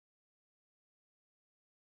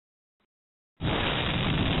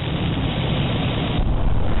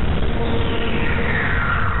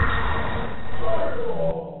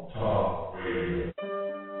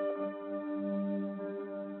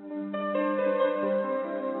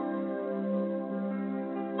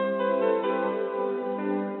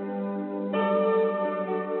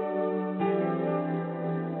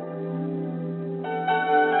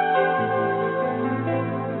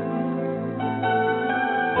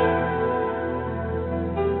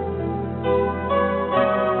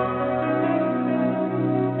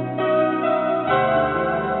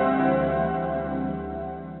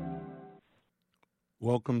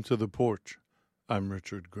Welcome to The Porch. I'm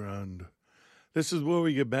Richard Grund. This is where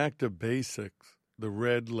we get back to basics, the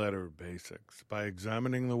red letter basics, by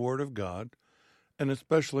examining the Word of God, and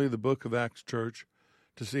especially the book of Acts Church,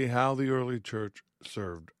 to see how the early church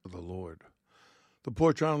served the Lord. The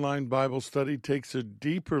Porch Online Bible Study takes a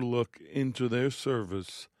deeper look into their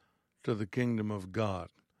service to the kingdom of God.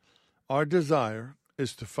 Our desire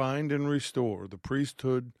is to find and restore the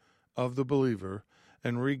priesthood of the believer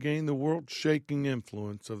and regain the world-shaking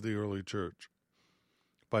influence of the early church.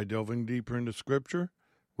 By delving deeper into Scripture,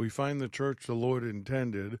 we find the church the Lord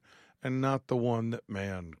intended and not the one that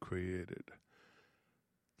man created.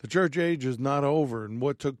 The church age is not over, and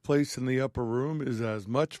what took place in the upper room is as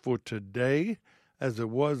much for today as it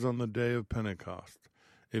was on the day of Pentecost.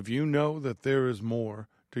 If you know that there is more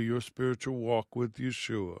to your spiritual walk with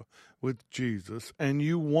Yeshua, with Jesus, and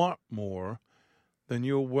you want more, then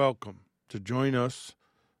you're welcome to join us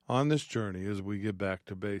on this journey as we get back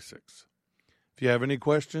to basics. If you have any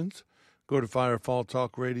questions, go to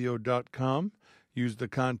firefalltalkradio.com, use the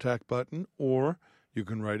contact button, or you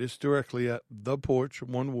can write us directly at The Porch,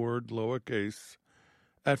 one word, lowercase,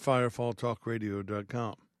 at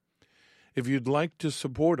firefalltalkradio.com. If you'd like to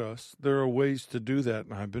support us, there are ways to do that,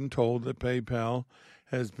 and I've been told that PayPal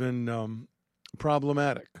has been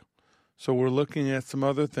problematic. So we're looking at some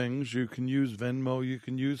other things. You can use Venmo, you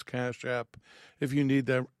can use Cash App. If you need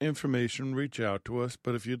that information, reach out to us.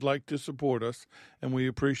 But if you'd like to support us, and we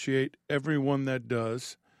appreciate everyone that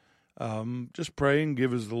does, just pray and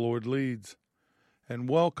give as the Lord leads. And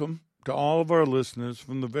welcome to all of our listeners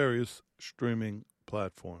from the various streaming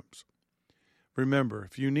platforms. Remember,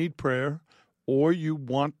 if you need prayer or you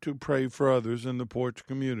want to pray for others in the Porch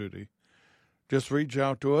community, just reach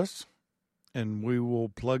out to us, and we will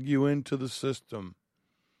plug you into the system.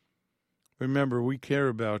 Remember, we care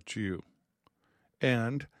about you.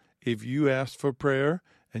 And if you ask for prayer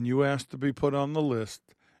and you ask to be put on the list,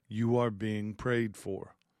 you are being prayed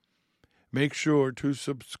for. Make sure to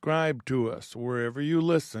subscribe to us wherever you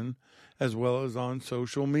listen, as well as on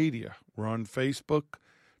social media. We're on Facebook,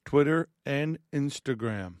 Twitter, and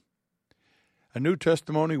Instagram. A new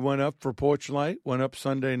testimony went up for Porch Light, went up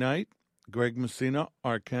Sunday night. Greg Messina,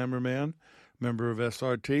 our cameraman, member of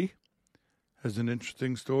SRT, has an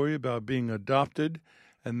interesting story about being adopted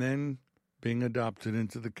and then being adopted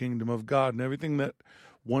into the kingdom of God and everything that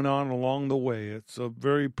went on along the way. It's a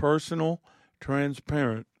very personal,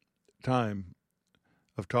 transparent time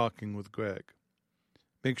of talking with Greg.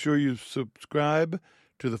 Make sure you subscribe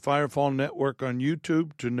to the Firefall Network on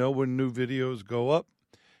YouTube to know when new videos go up,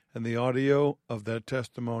 and the audio of that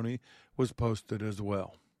testimony was posted as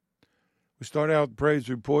well. We start out with praise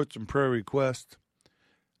reports and prayer requests.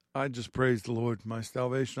 I just praise the Lord for my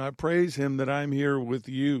salvation. I praise Him that I'm here with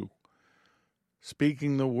you,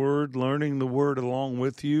 speaking the Word, learning the Word along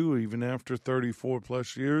with you, even after 34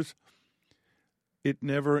 plus years. It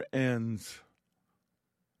never ends.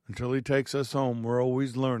 Until He takes us home, we're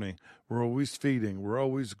always learning. We're always feeding. We're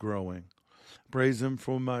always growing. Praise Him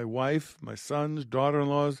for my wife, my sons,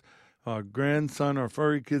 daughter-in-laws, our grandson, our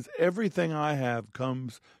furry kids. Everything I have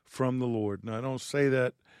comes from the Lord. And I don't say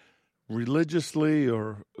that religiously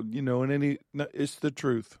or, in any, it's the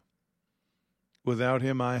truth. Without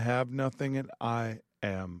Him, I have nothing and I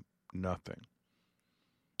am nothing.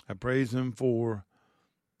 I praise Him for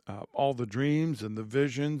all the dreams and the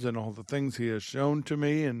visions and all the things He has shown to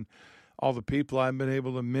me and all the people I've been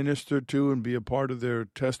able to minister to and be a part of their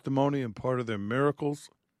testimony and part of their miracles.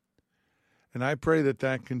 And I pray that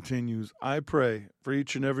that continues. I pray for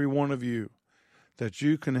each and every one of you that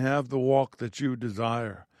you can have the walk that you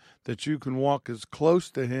desire, that you can walk as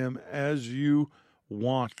close to Him as you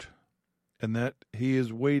want, and that He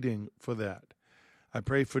is waiting for that. I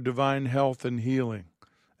pray for divine health and healing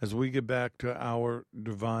as we get back to our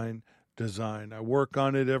divine design. I work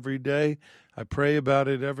on it every day. I pray about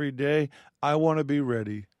it every day. I want to be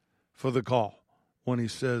ready for the call. When He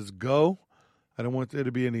says go, I don't want there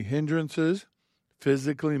to be any hindrances,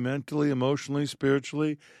 physically, mentally, emotionally,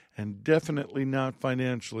 spiritually, and definitely not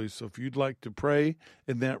financially. So if you'd like to pray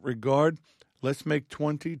in that regard, let's make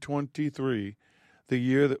 2023 the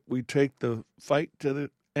year that we take the fight to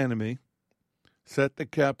the enemy, set the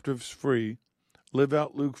captives free, live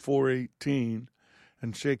out Luke 4:18,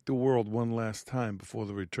 and shake the world one last time before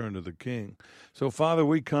the return of the King. So, Father,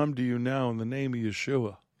 we come to you now in the name of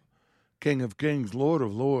Yeshua, King of kings, Lord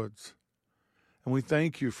of lords. And we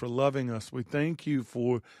thank you for loving us. We thank you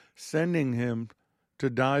for sending Him to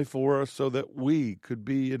die for us so that we could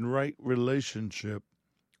be in right relationship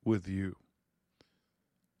with you.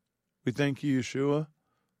 We thank you, Yeshua,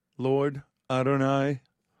 Lord, Adonai,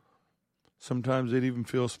 Sometimes it even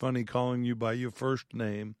feels funny calling you by your first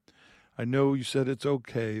name. I know you said it's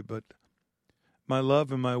okay, but my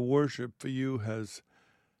love and my worship for you has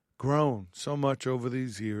grown so much over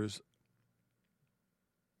these years.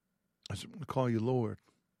 I just want to call you Lord.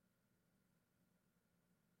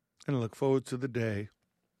 And I look forward to the day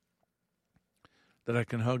that I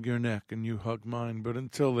can hug your neck and you hug mine. But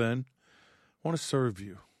until then, I want to serve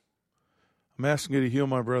you. I'm asking you to heal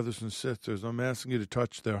my brothers and sisters. I'm asking you to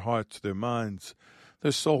touch their hearts, their minds,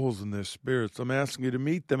 their souls, and their spirits. I'm asking you to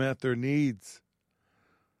meet them at their needs.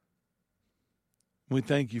 We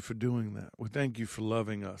thank you for doing that. We thank you for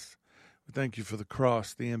loving us. We thank you for the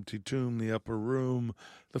cross, the empty tomb, the upper room,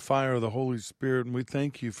 the fire of the Holy Spirit. And we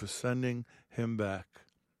thank you for sending him back,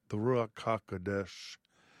 the Ruach HaKodesh,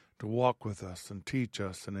 to walk with us and teach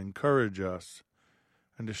us and encourage us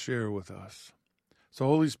and to share with us. So,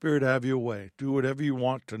 Holy Spirit, have your way. Do whatever you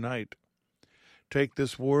want tonight. Take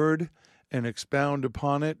this word and expound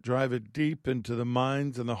upon it. Drive it deep into the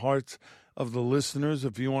minds and the hearts of the listeners.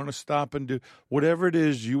 If you want to stop and do whatever it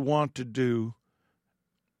is you want to do,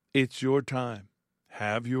 it's your time.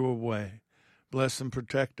 Have your way. Bless and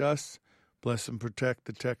protect us. Bless and protect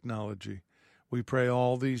the technology. We pray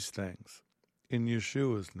all these things in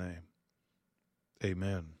Yeshua's name.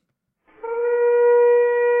 Amen.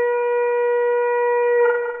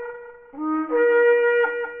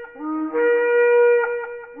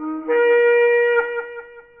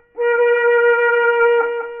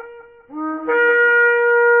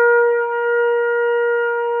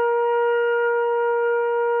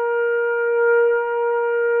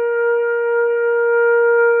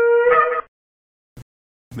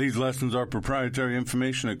 These lessons are proprietary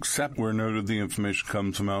information except where noted the information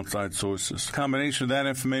comes from outside sources. Combination of that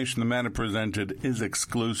information, the matter presented is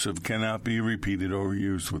exclusive, cannot be repeated or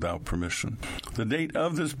used without permission. The date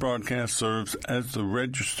of this broadcast serves as the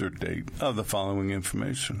registered date of the following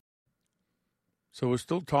information. So we're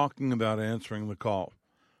still talking about answering the call.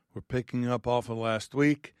 We're picking up off of last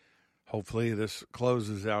week. Hopefully this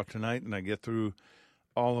closes out tonight and I get through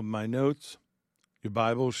all of my notes. Your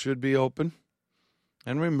Bible should be open.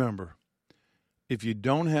 And remember, if you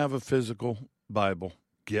don't have a physical Bible,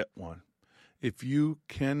 get one. If you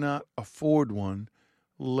cannot afford one,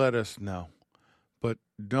 let us know. But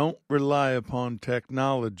don't rely upon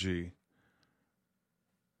technology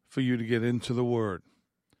for you to get into the Word.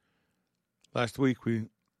 Last week we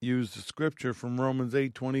used the scripture from Romans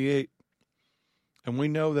 8:28, and we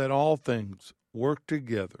know that all things work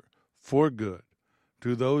together for good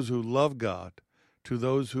to those who love God, to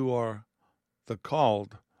those who are the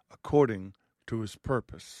called according to his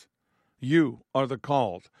purpose. You are the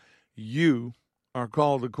called. You are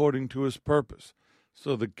called according to his purpose.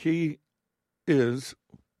 So the key is,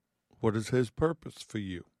 what is his purpose for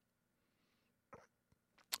you?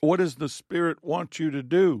 What does the Spirit want you to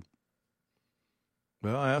do?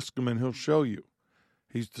 Well, ask him and he'll show you.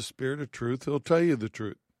 He's the Spirit of truth. He'll tell you the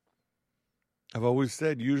truth. I've always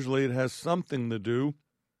said usually it has something to do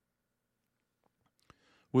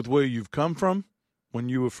with where you've come from, when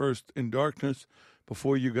you were first in darkness,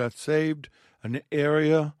 before you got saved, an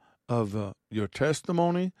area of your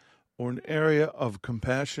testimony, or an area of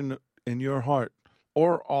compassion in your heart,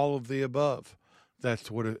 or all of the above. That's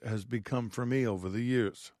what it has become for me over the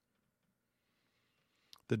years.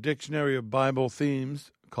 The Dictionary of Bible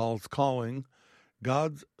Themes calls calling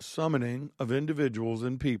God's summoning of individuals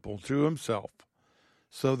and people to himself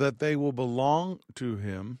so that they will belong to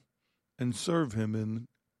him and serve him in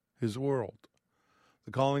his world.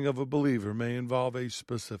 The calling of a believer may involve a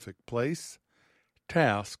specific place,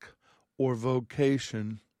 task, or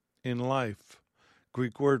vocation in life.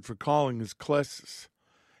 Greek word for calling is klesis.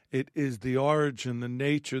 It is the origin, the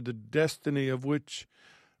nature, the destiny of which,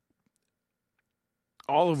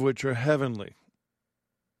 all of which are heavenly.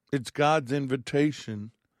 It's God's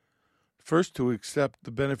invitation first to accept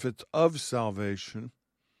the benefits of salvation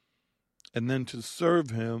and then to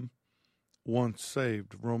serve him once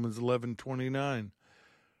saved. Romans 11:29.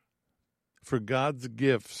 For God's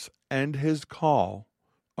gifts and his call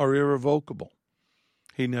are irrevocable.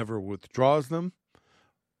 He never withdraws them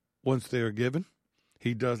once they are given.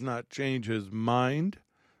 He does not change his mind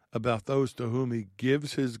about those to whom he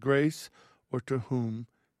gives his grace or to whom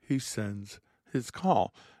he sends his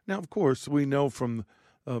call. Now, of course, we know from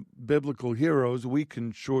biblical heroes we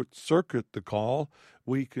can short-circuit the call,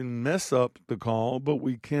 we can mess up the call, but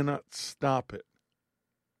we cannot stop it.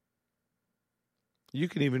 You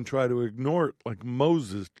can even try to ignore it like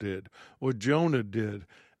Moses did or Jonah did,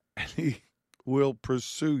 and he will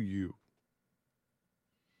pursue you.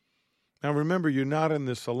 Now remember, you're not in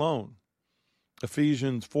this alone.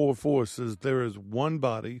 Ephesians 4:4 says there is one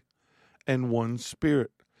body and one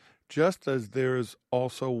Spirit, just as there is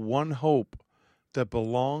also one hope that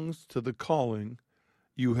belongs to the calling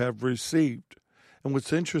you have received. And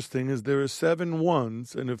what's interesting is there are 7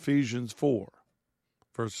 ones in Ephesians 4,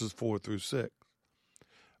 verses 4 through 6.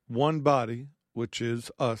 One body, which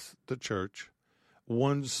is us, the church.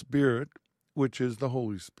 One Spirit, which is the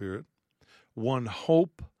Holy Spirit. One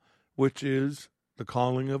hope, which is the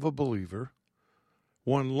calling of a believer.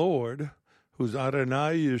 One Lord, who's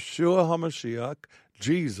Adonai Yeshua HaMashiach,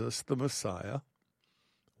 Jesus the Messiah.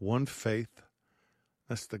 One faith,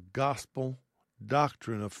 that's the gospel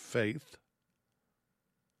doctrine of faith.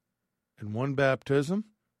 And one baptism,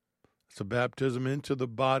 it's a baptism into the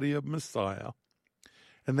body of Messiah.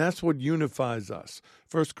 And that's what unifies us.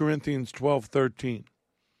 1 Corinthians 12:13.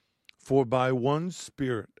 For by one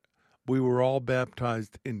Spirit we were all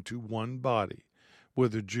baptized into one body,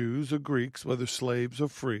 whether Jews or Greeks, whether slaves or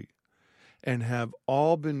free, and have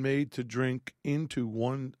all been made to drink into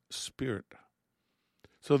one Spirit.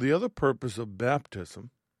 So the other purpose of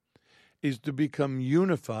baptism is to become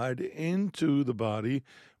unified into the body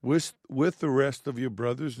with the rest of your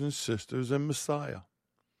brothers and sisters in Messiah.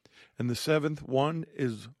 And the 7th one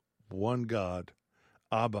is one God,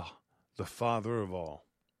 Abba, the Father of all.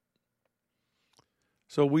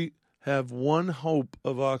 So we have one hope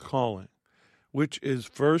of our calling, which is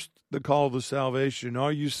first the call to salvation.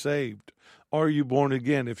 Are you saved? Are you born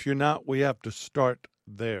again? If you're not, we have to start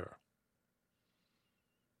there.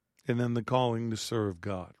 And then the calling to serve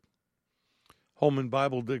God. Holman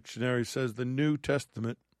Bible Dictionary says the New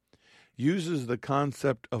Testament uses the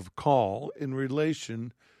concept of call in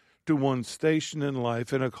relation to one's station in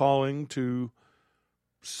life and a calling to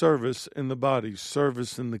service in the body,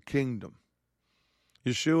 service in the kingdom.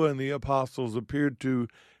 Yeshua and the apostles appeared to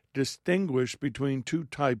distinguish between 2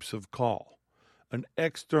 types of call, an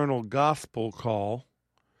external gospel call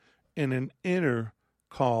and an inner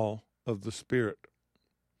call of the Spirit.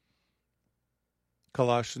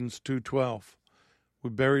 Colossians 2:12. We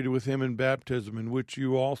buried with him in baptism, in which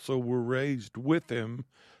you also were raised with him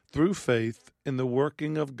through faith in the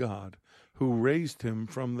working of God, who raised him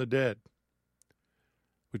from the dead.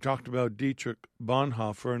 We talked about Dietrich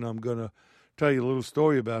Bonhoeffer, and I'm going to tell you a little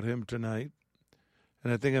story about him tonight.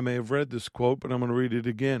 And I think I may have read this quote, but I'm going to read it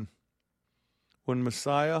again. When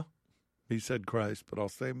Messiah, he said Christ, but I'll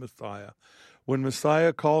say Messiah. When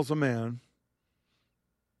Messiah calls a man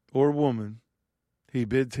or woman, he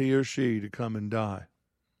bids he or she to come and die.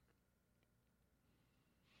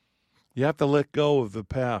 You have to let go of the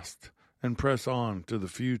past and press on to the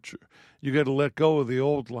future. You got to let go of the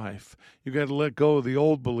old life. You got to let go of the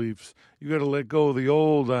old beliefs. You got to let go of the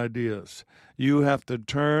old ideas. You have to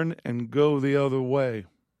turn and go the other way.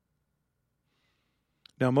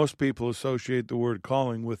 Now, most people associate the word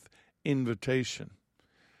calling with invitation.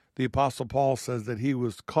 The Apostle Paul says that he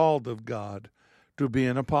was called of God to be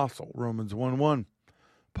an apostle. Romans 1:1.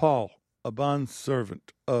 Paul, a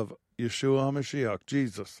bondservant of Yeshua HaMashiach,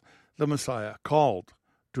 Jesus, the Messiah, called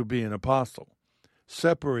to be an apostle,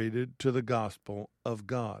 separated to the gospel of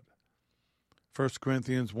God. 1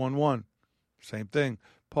 Corinthians 1:1, same thing.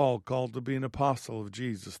 Paul called to be an apostle of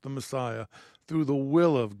Jesus, the Messiah, through the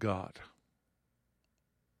will of God.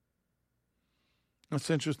 What's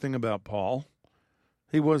interesting about Paul,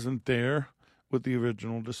 he wasn't there with the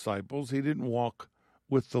original disciples. He didn't walk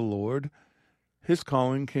with the Lord. His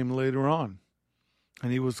calling came later on,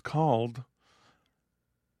 and he was called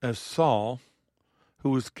as Saul, who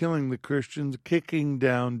was killing the Christians, kicking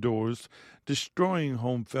down doors, destroying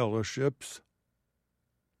home fellowships.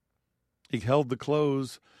 He held the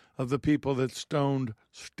clothes of the people that stoned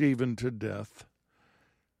Stephen to death,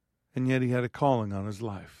 and yet he had a calling on his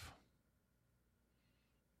life,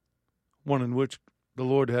 one in which the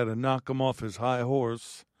Lord had to knock him off his high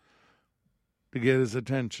horse to get his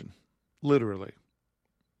attention, literally.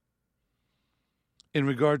 In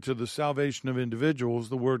regard to the salvation of individuals,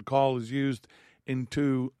 the word call is used in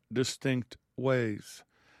 2 distinct ways.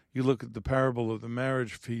 You look at the parable of the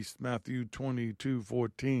marriage feast, Matthew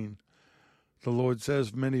 22:14. The Lord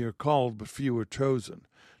says, many are called, but few are chosen.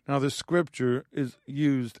 Now, the scripture is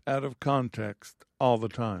used out of context all the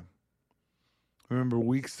time. Remember,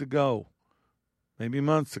 weeks ago, maybe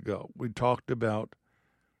months ago, we talked about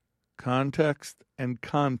context and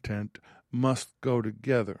content must go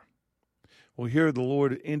together. Well, here the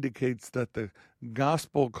Lord indicates that the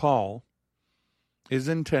gospel call is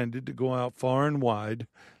intended to go out far and wide.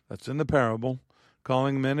 That's in the parable,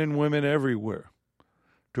 calling men and women everywhere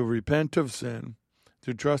to repent of sin,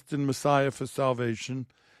 to trust in Messiah for salvation,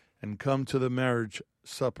 and come to the marriage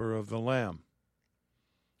supper of the Lamb.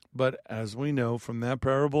 But as we know from that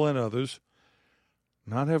parable and others,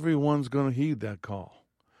 Not everyone's going to heed that call.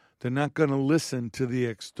 They're not going to listen to the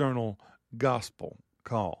external gospel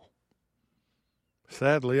call.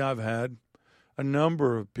 Sadly, I've had a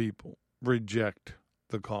number of people reject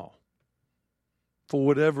the call for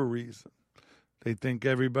whatever reason. They think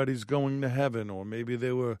everybody's going to heaven, or maybe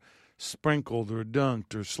they were sprinkled or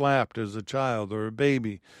dunked or slapped as a child or a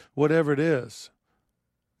baby, whatever it is.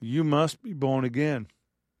 You must be born again.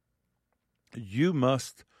 You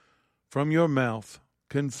must, from your mouth,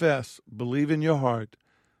 confess, believe in your heart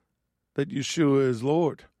that Yeshua is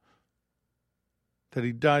Lord, that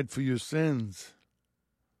he died for your sins,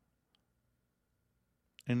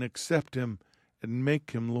 and accept him and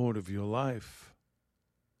make him Lord of your life.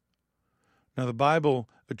 Now, the Bible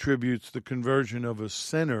attributes the conversion of a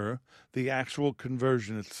sinner, the actual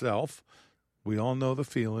conversion itself, we all know the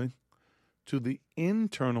feeling, to the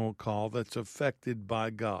internal call that's affected by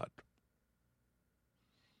God.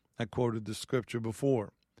 I quoted the scripture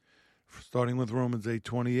before, starting with Romans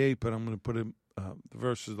 8:28, but I'm going to put the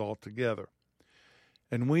verses all together.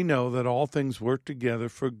 And we know that all things work together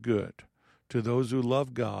for good to those who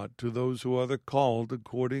love God, to those who are the called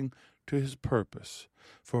according to his purpose,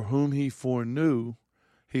 for whom he foreknew,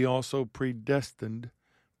 he also predestined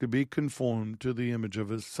to be conformed to the image of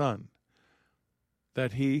his Son,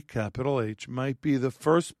 that he, capital H, might be the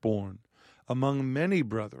firstborn among many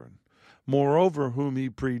brethren. Moreover, whom he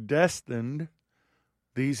predestined,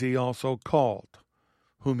 these he also called.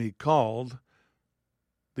 Whom he called,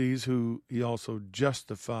 these who he also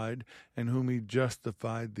justified, and whom he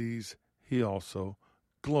justified, these he also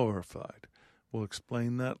glorified. We'll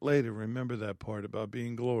explain that later. Remember that part about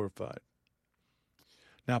being glorified.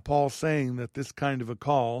 Now, Paul's saying that this kind of a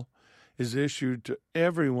call is issued to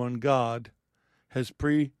everyone God has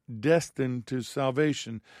predestined to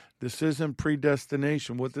salvation. This isn't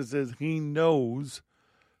predestination. What this is, he knows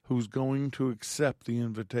who's going to accept the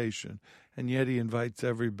invitation, and yet he invites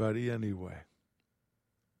everybody anyway.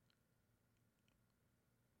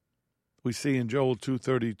 We see in Joel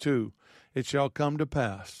 2:32, it shall come to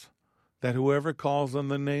pass that whoever calls on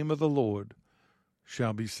the name of the Lord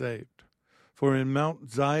shall be saved. For in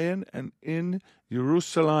Mount Zion and in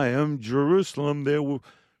Jerusalem, there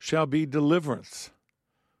shall be deliverance,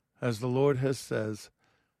 as the Lord has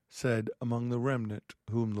said among the remnant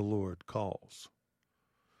whom the Lord calls.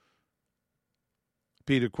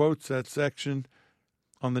 Peter quotes that section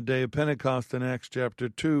on the day of Pentecost in Acts chapter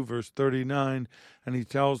 2, verse 39, and he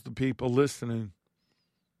tells the people listening,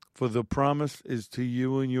 for the promise is to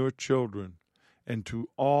you and your children, and to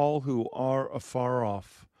all who are afar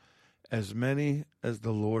off, as many as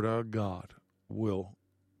the Lord our God will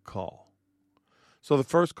call. So the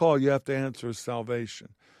first call you have to answer is salvation.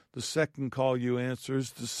 The second call you answer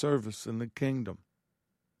is the service in the kingdom.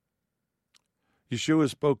 Yeshua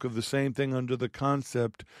spoke of the same thing under the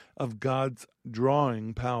concept of God's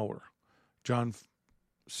drawing power. John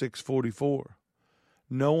 6:44.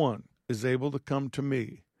 No one is able to come to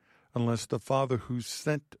me unless the Father who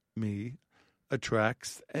sent me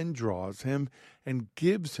attracts and draws him and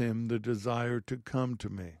gives him the desire to come to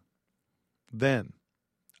me. Then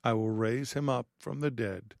I will raise him up from the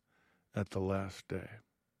dead at the last day.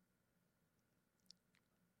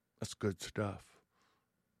 That's good stuff.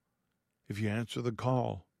 If you answer the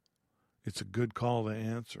call, it's a good call to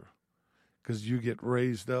answer because you get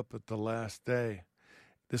raised up at the last day.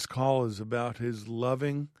 This call is about his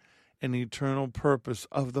loving and eternal purpose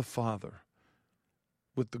of the Father,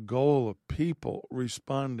 with the goal of people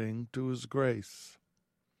responding to his grace.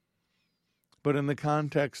 But in the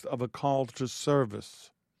context of a call to service,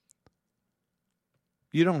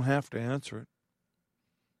 you don't have to answer it.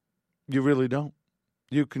 You really don't.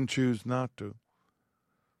 You can choose not to.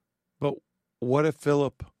 But what if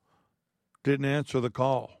Philip didn't answer the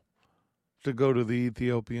call to go to the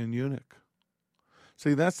Ethiopian eunuch?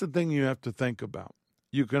 See, that's the thing you have to think about.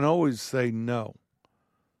 You can always say no.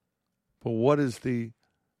 But what is the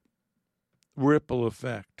ripple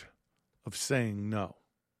effect of saying no?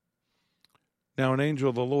 Now an angel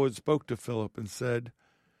of the Lord spoke to Philip and said,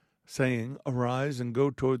 saying, arise and go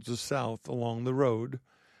towards the south along the road,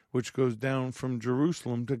 which goes down from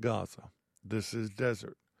Jerusalem to Gaza. This is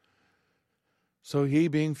desert. So he,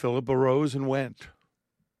 being Philip, arose and went.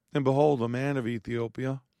 And behold, a man of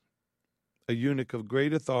Ethiopia, a eunuch of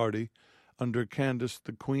great authority under Candace,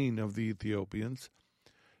 the queen of the Ethiopians,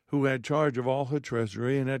 who had charge of all her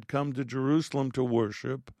treasury and had come to Jerusalem to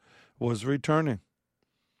worship, was returning.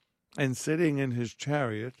 And sitting in his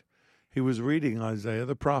chariot, he was reading Isaiah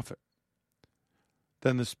the prophet.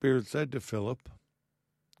 Then the Spirit said to Philip,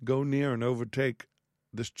 go near and overtake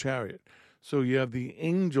this chariot. So you have the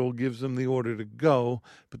angel gives him the order to go,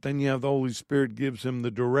 but then you have the Holy Spirit gives him the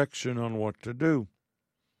direction on what to do.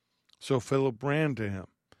 So Philip ran to him,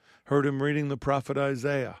 heard him reading the prophet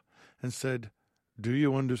Isaiah, and said, "Do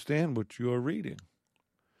you understand what you are reading?"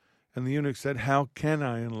 And the eunuch said, "How can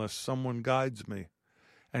I unless someone guides me?"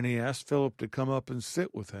 And he asked Philip to come up and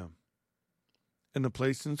sit with him. And the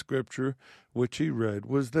place in Scripture which he read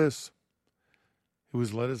was this: He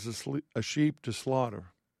was led as a sheep to slaughter,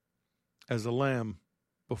 as a lamb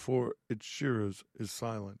before its shearers is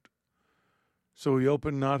silent. So he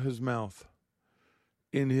opened not his mouth.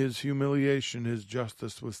 In his humiliation his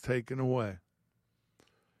justice was taken away.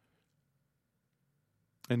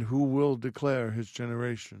 And who will declare his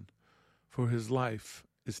generation? For his life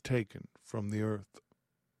is taken from the earth.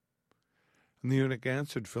 And the eunuch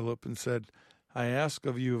answered Philip and said, I ask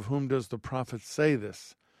of you, of whom does the prophet say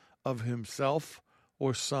this? Of himself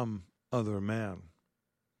or some other man?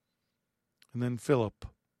 And then Philip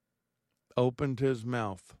opened his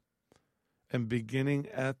mouth and, beginning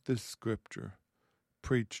at this scripture,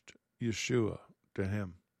 preached Yeshua to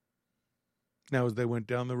him. Now as they went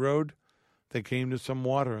down the road, they came to some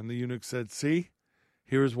water, and the eunuch said, See,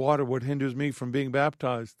 here is water. What hinders me from being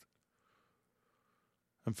baptized?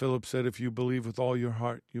 And Philip said, If you believe with all your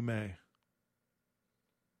heart, you may.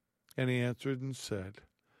 And he answered and said,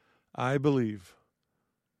 I believe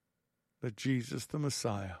that Jesus the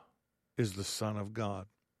Messiah is the Son of God.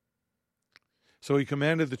 So he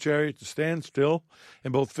commanded the chariot to stand still,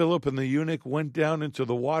 and both Philip and the eunuch went down into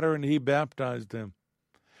the water, and he baptized him.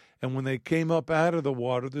 And when they came up out of the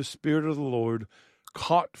water, the Spirit of the Lord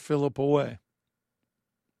caught Philip away,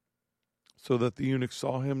 so that the eunuch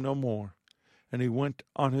saw him no more, and he went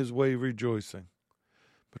on his way rejoicing.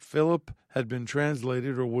 But Philip had been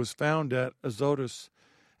translated, or was found at Azotus,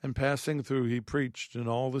 and passing through he preached in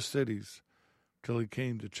all the cities till he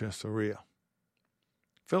came to Caesarea.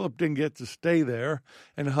 Philip didn't get to stay there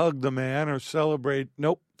and hug the man or celebrate.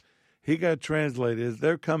 Nope, he got translated. As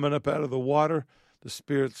they're coming up out of the water, the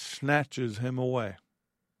Spirit snatches him away.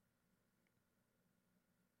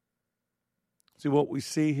 See what we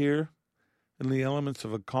see here in the elements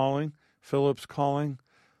of a calling, Philip's calling,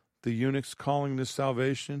 the eunuch's calling to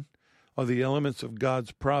salvation, are the elements of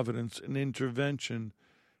God's providence and intervention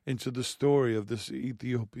into the story of this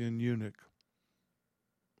Ethiopian eunuch.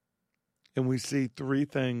 And we see three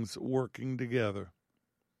things working together: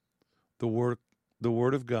 the Word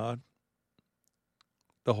of God,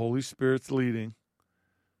 the Holy Spirit's leading,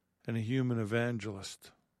 and a human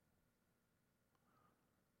evangelist.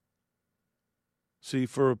 See,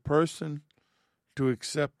 for a person to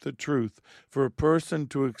accept the truth, for a person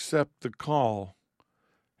to accept the call,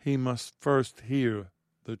 he must first hear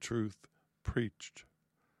the truth preached.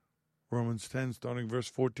 Romans 10, starting verse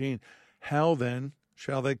 14. How then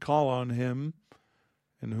shall they call on him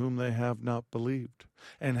in whom they have not believed?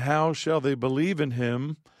 And how shall they believe in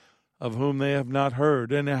him of whom they have not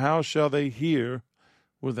heard? And how shall they hear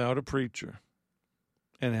without a preacher?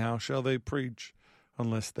 And how shall they preach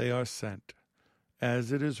unless they are sent?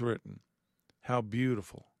 As it is written, how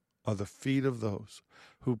beautiful are the feet of those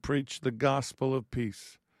who preach the gospel of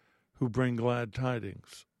peace, who bring glad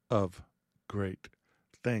tidings of great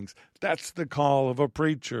things. That's the call of a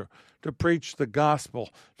preacher, to preach the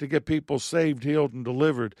gospel, to get people saved, healed, and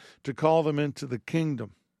delivered, to call them into the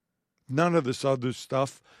kingdom. None of this other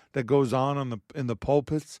stuff that goes on in the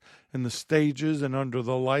pulpits, in the stages, and under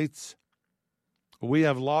the lights. We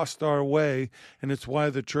have lost our way, and it's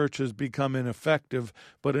why the church has become ineffective.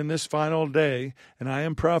 But in this final day, and I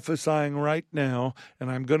am prophesying right now,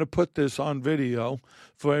 and I'm going to put this on video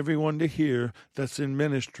for everyone to hear that's in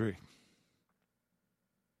ministry.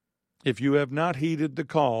 If you have not heeded the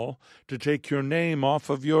call to take your name off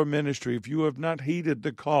of your ministry, if you have not heeded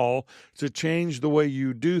the call to change the way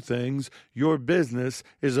you do things, your business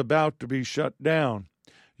is about to be shut down.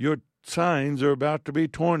 Your signs are about to be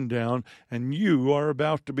torn down, and you are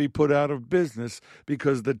about to be put out of business,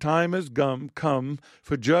 because the time has come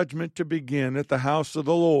for judgment to begin at the house of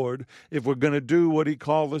the Lord if we're going to do what he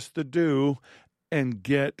called us to do and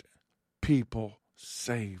get people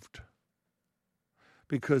saved.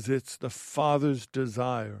 Because it's the Father's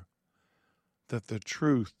desire that the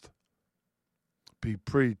truth be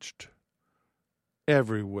preached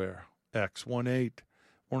everywhere. Acts 1:8,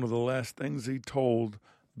 one of the last things he told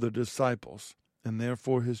the disciples, and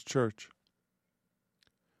therefore his church.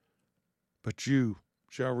 But you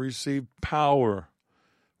shall receive power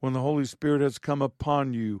when the Holy Spirit has come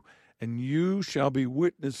upon you, and you shall be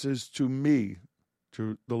witnesses to me,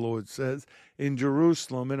 the Lord says, in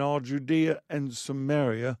Jerusalem, in all Judea and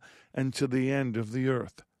Samaria, and to the end of the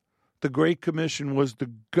earth. The Great Commission was to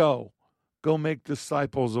go, Go make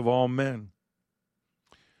disciples of all men.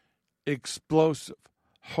 Explosive,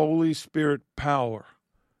 Holy Spirit power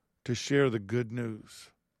to share the good news.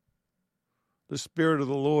 The Spirit of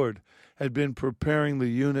the Lord had been preparing the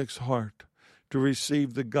eunuch's heart to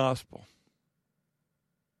receive the gospel.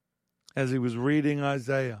 As he was reading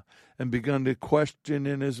Isaiah and begun to question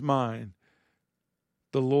in his mind,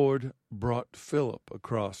 the Lord brought Philip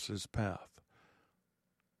across his path.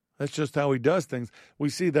 That's just how he does things. We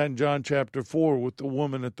see that in John chapter 4 with the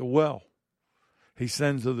woman at the well. He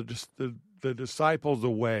sends the disciples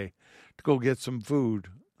away to go get some food.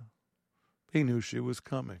 He knew she was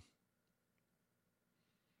coming.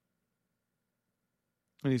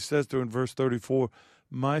 And he says to her in verse 34,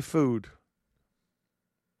 my food.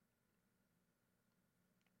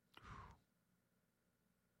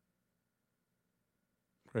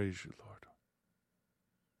 Praise you, Lord.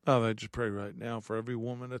 Oh, I just pray right now for every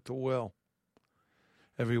woman at the well,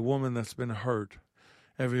 every woman that's been hurt,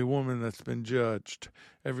 every woman that's been judged,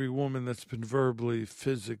 every woman that's been verbally,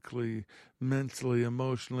 physically, mentally,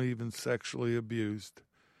 emotionally, even sexually abused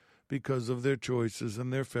because of their choices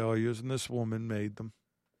and their failures, and this woman made them.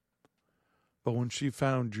 But when she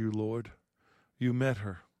found you, Lord, you met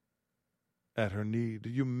her at her need.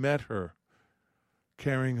 You met her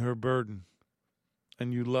carrying her burden,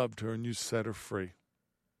 and you loved her and you set her free.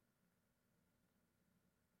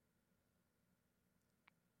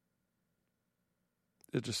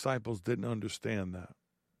 The disciples didn't understand that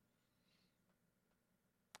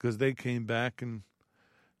because they came back and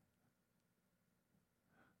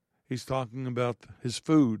he's talking about his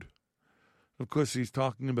food. Of course, he's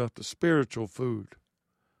talking about the spiritual food.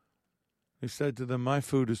 He said to them, my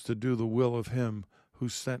food is to do the will of him who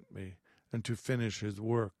sent me and to finish his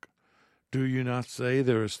work. Do you not say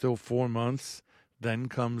there are still 4 months, then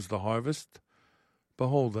comes the harvest?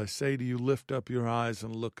 Behold, I say to you, lift up your eyes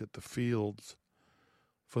and look at the fields,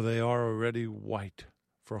 for they are already white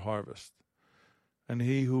for harvest. And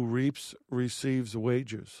he who reaps receives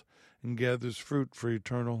wages and gathers fruit for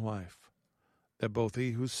eternal life, that both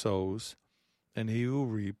he who sows and he who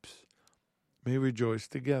reaps may rejoice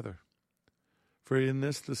together. For in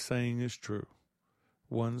this the saying is true,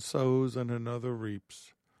 one sows and another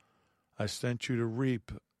reaps. I sent you to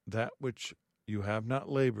reap that which you have not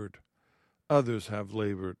labored. Others have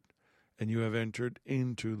labored, and you have entered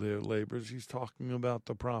into their labors. He's talking about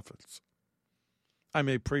the prophets. I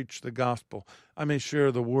may preach the gospel. I may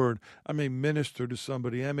share the word. I may minister to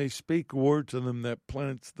somebody. I may speak a word to them that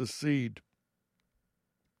plants the seed.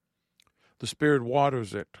 The Spirit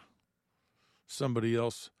waters it. Somebody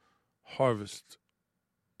else harvests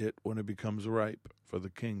it when it becomes ripe for the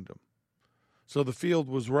kingdom. So the field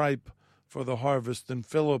was ripe for the harvest, and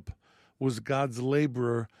Philip was God's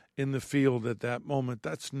laborer in the field at that moment.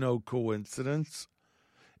 That's no coincidence.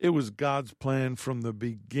 It was God's plan from the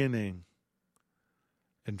beginning.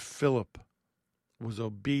 And Philip was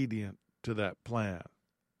obedient to that plan.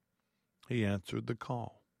 He answered the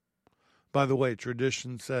call. By the way,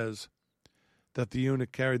 tradition says that the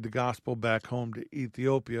eunuch carried the gospel back home to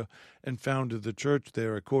Ethiopia and founded the church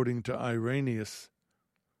there, according to Irenaeus,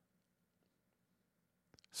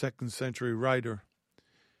 2nd century writer.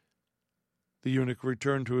 The eunuch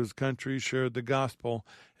returned to his country, shared the gospel,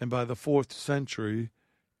 and by the 4th century,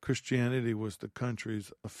 Christianity was the country's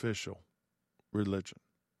official religion.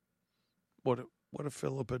 What if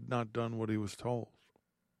Philip had not done what he was told?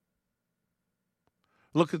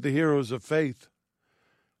 Look at the heroes of faith.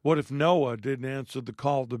 What if Noah didn't answer the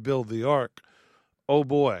call to build the ark? Oh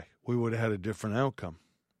boy, we would have had a different outcome.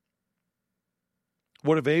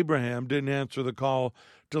 What if Abraham didn't answer the call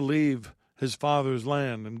to leave his father's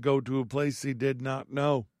land and go to a place he did not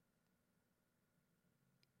know?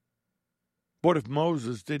 What if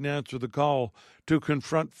Moses didn't answer the call to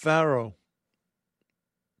confront Pharaoh?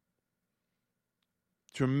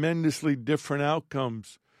 Tremendously different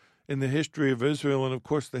outcomes in the history of Israel and, of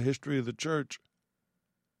course, the history of the church.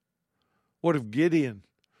 What if Gideon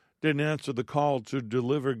didn't answer the call to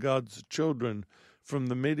deliver God's children from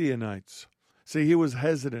the Midianites? See, he was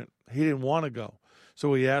hesitant. He didn't want to go.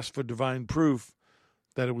 So he asked for divine proof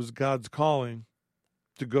that it was God's calling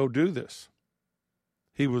to go do this.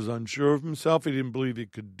 He was unsure of himself. He didn't believe he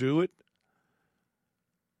could do it.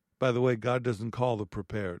 By the way, God doesn't call the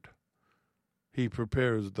prepared. He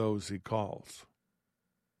prepares those he calls.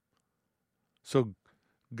 So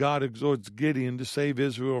God exhorts Gideon to save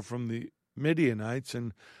Israel from the Midianites,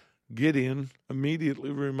 and Gideon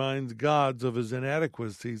immediately reminds God of his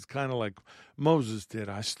inadequacies, kind of like Moses did.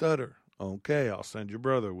 I stutter. Okay, I'll send your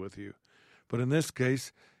brother with you. But in this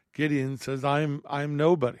case, Gideon says, I'm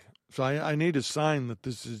nobody. So I need a sign that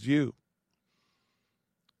this is you.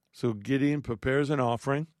 So Gideon prepares an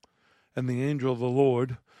offering, and the angel of the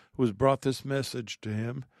Lord, who has brought this message to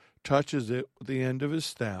him, touches it with the end of his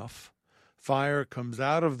staff. Fire comes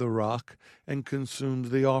out of the rock and consumes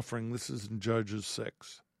the offering. This is in Judges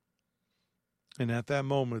 6. And at that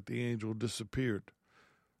moment, the angel disappeared.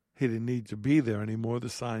 He didn't need to be there anymore. The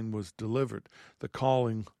sign was delivered. The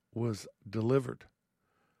calling was delivered.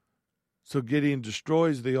 So Gideon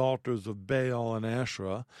destroys the altars of Baal and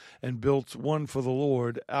Asherah and builds one for the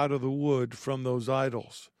Lord out of the wood from those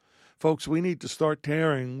idols. Folks, we need to start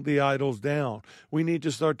tearing the idols down. We need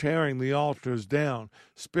to start tearing the altars down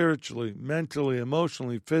spiritually, mentally,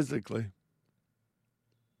 emotionally, physically.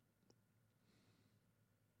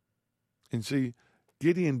 And see,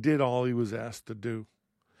 Gideon did all he was asked to do.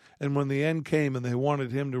 And when the end came and they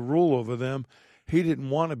wanted him to rule over them, he didn't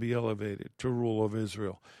want to be elevated to rule over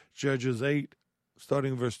Israel. Judges 8,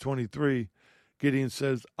 starting verse 23, Gideon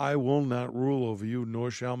says, I will not rule over you,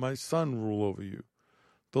 nor shall my son rule over you.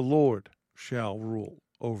 The Lord shall rule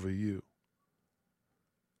over you.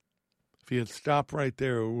 If he had stopped right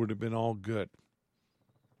there, it would have been all good.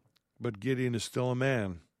 But Gideon is still a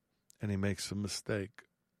man, and he makes a mistake.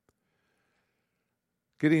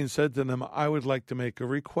 Gideon said to them, I would like to make a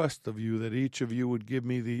request of you that each of you would give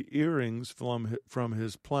me the earrings from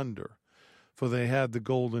his plunder. For they had the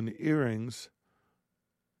golden earrings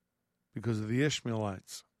because of the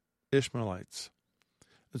Ishmaelites.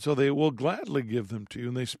 And so they will gladly give them to you.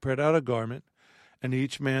 And they spread out a garment, and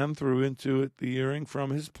each man threw into it the earring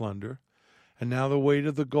from his plunder. And now the weight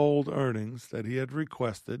of the gold earrings that he had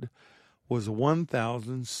requested was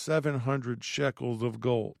 1,700 shekels of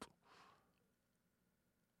gold.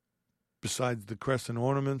 Besides the crescent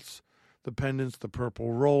ornaments, the pendants, the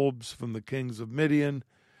purple robes from the kings of Midian,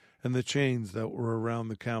 and the chains that were around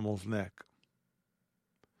the camel's neck.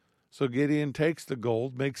 So Gideon takes the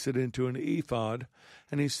gold, makes it into an ephod,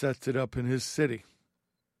 and he sets it up in his city.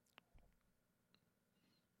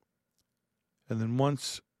 And then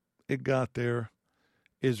once it got there,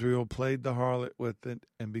 Israel played the harlot with it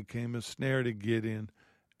and became a snare to Gideon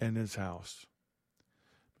and his house.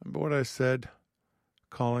 Remember what I said?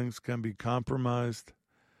 Callings can be compromised,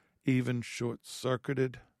 even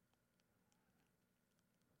short-circuited.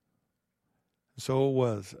 So it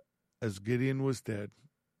was, as Gideon was dead,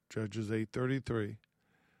 Judges 8:33,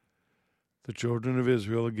 the children of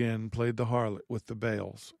Israel again played the harlot with the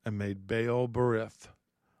Baals and made Baal-berith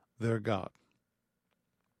their god.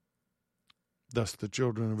 Thus the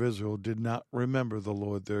children of Israel did not remember the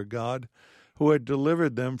Lord their God, who had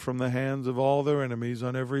delivered them from the hands of all their enemies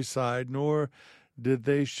on every side, nor did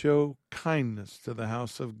they show kindness to the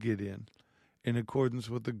house of Gideon in accordance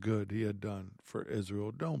with the good he had done for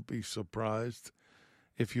Israel. Don't be surprised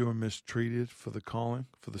if you are mistreated for the calling,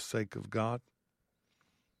 for the sake of God.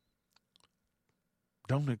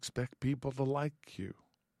 Don't expect people to like you.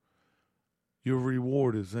 Your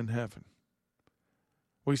reward is in heaven.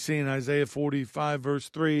 We see in Isaiah 45, verse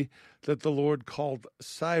 3, that the Lord called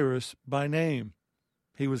Cyrus by name.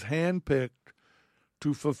 He was handpicked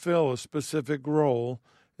to fulfill a specific role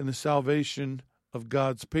in the salvation of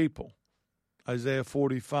God's people. Isaiah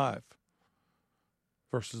 45,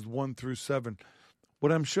 verses 1 through 7.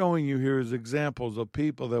 What I'm showing you here is examples of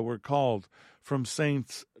people that were called from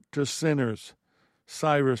saints to sinners.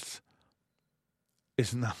 Cyrus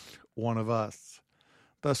is not one of us.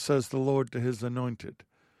 Thus says the Lord to his anointed,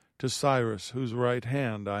 to Cyrus, whose right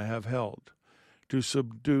hand I have held, to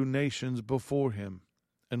subdue nations before him,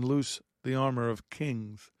 and loose the armor of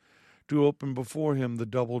kings, to open before him the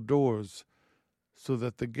double doors, so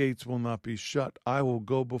that the gates will not be shut. I will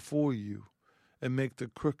go before you and make the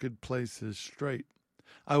crooked places straight.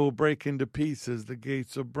 I will break into pieces the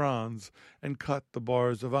gates of bronze and cut the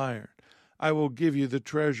bars of iron. I will give you the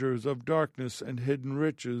treasures of darkness and hidden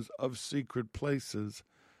riches of secret places,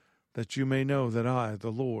 that you may know that I,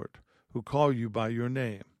 the Lord, who call you by your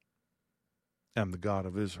name, am the God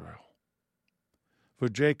of Israel. For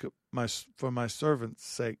Jacob, for my servant's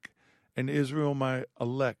sake, and Israel my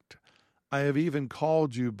elect, I have even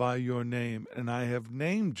called you by your name, and I have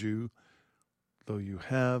named you, though you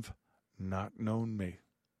have not known me.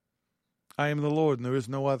 I am the Lord, and there is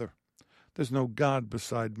no other. There's no God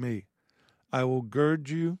beside me. I will gird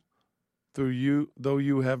you through you, though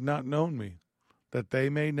you have not known me, that they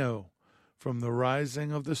may know from the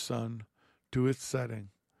rising of the sun to its setting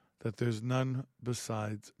that there's none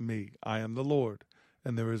besides me. I am the Lord,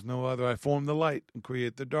 and there is no other. I form the light and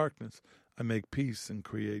create the darkness. I make peace and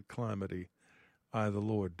create calamity. I, the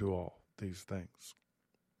Lord, do all these things.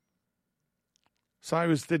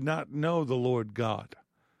 Cyrus did not know the Lord God,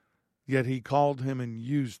 yet he called him and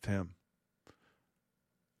used him.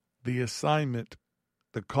 The assignment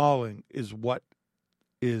The calling is what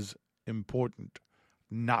is important,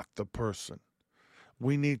 not the person.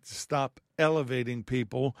 We need to stop elevating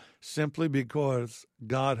people simply because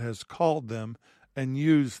God has called them and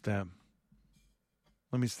used them.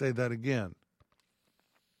 Let me say that again.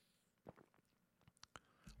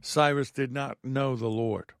 Cyrus did not know the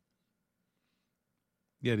Lord,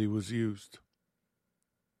 yet he was used.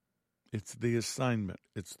 It's the assignment,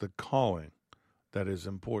 it's the calling that is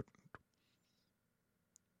important.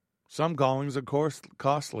 Some callings, of course,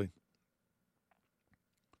 costly.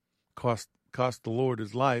 Cost the Lord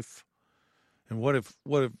his life. And what if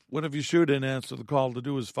Yeshua didn't answer the call to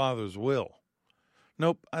do his Father's will?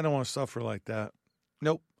 Nope, I don't want to suffer like that.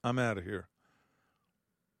 Nope, I'm out of here.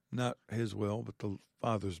 Not his will, but the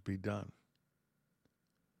Father's be done.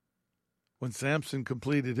 When Samson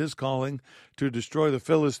completed his calling to destroy the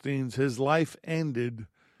Philistines, his life ended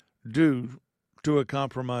due to a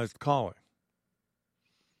compromised calling.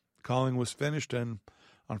 Calling was finished, and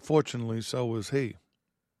unfortunately, so was he.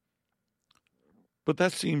 But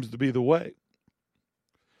that seems to be the way.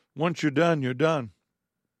 Once you're done, you're done.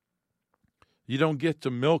 You don't get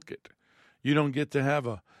to milk it. You don't get to have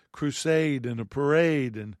a crusade and a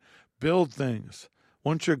parade and build things.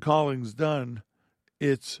 Once your calling's done,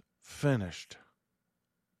 it's finished.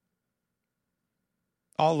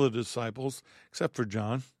 All the disciples, except for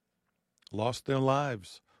John, lost their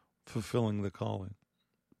lives fulfilling the calling.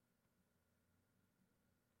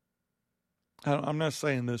 I'm not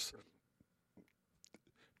saying this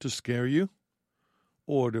to scare you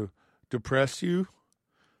or to depress you,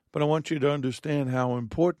 but I want you to understand how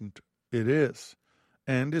important it is,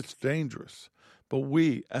 and it's dangerous. But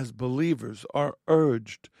we, as believers, are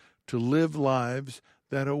urged to live lives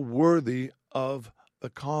that are worthy of the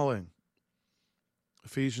calling.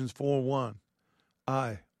 Ephesians 4:1.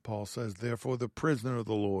 I, Paul says, therefore the prisoner of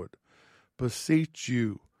the Lord, beseech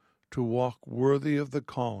you to walk worthy of the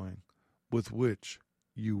calling with which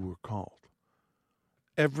you were called.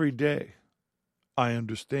 Every day I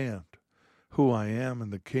understand who I am in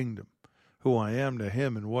the kingdom, who I am to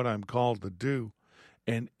him and what I'm called to do,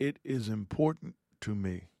 and it is important to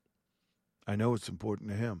me. I know it's important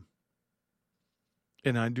to him.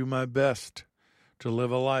 And I do my best to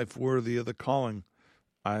live a life worthy of the calling.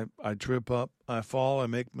 I trip up, I fall, I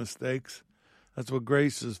make mistakes. That's what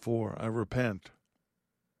grace is for. I repent.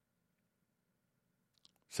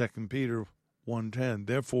 2 Peter 1:10,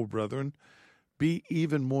 therefore, brethren, be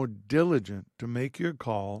even more diligent to make your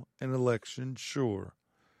call and election sure.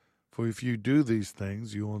 For if you do these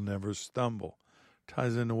things, you will never stumble.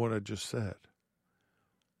 Ties into what I just said.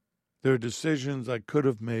 There are decisions I could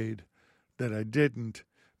have made that I didn't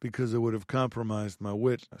because it would have compromised my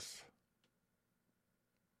witness.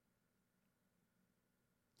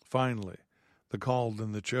 Finally, the called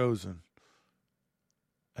and the chosen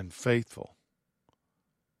and faithful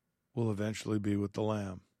will eventually be with the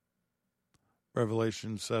Lamb.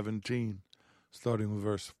 Revelation 17, starting with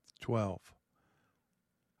verse 12.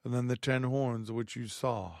 And then the 10 horns which you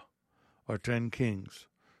saw are 10 kings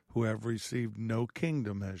who have received no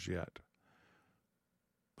kingdom as yet,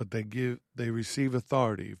 but they receive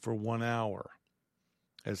authority for 1 hour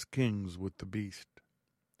as kings with the beast.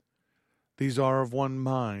 These are of one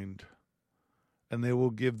mind, and they will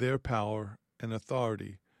give their power and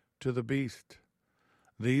authority to the beast.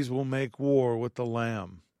 These will make war with the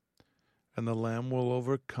Lamb, and the Lamb will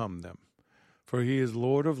overcome them. For he is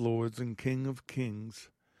Lord of lords and King of kings,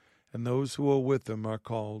 and those who are with him are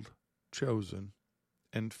called, chosen,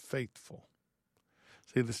 and faithful.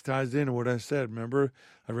 See, this ties into what I said. Remember,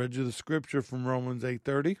 I read you the scripture from Romans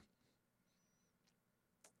 8:30.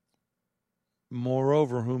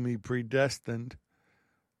 Moreover, whom he predestined,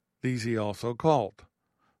 these he also called.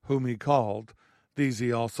 Whom he called, these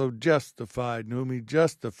he also justified. And whom he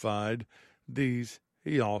justified, these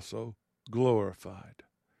he also glorified.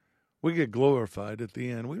 We get glorified at the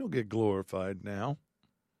end. We don't get glorified now.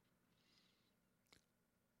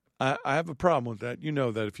 I have a problem with that. You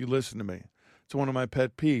know that if you listen to me. It's one of my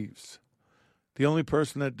pet peeves. The only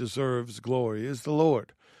person that deserves glory is the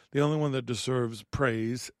Lord. The only one that deserves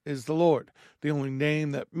praise is the Lord. The only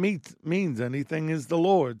name that means anything is the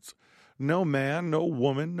Lord's. No man, no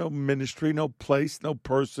woman, no ministry, no place, no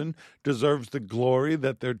person deserves the glory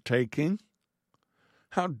that they're taking.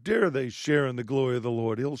 How dare they share in the glory of the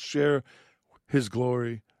Lord? He'll share his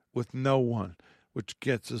glory with no one, which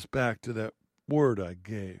gets us back to that word I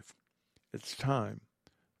gave. It's time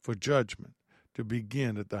for judgment to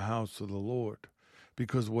begin at the house of the Lord,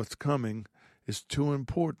 because what's coming is too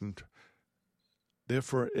important.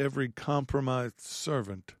 Therefore, every compromised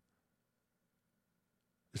servant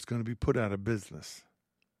is going to be put out of business.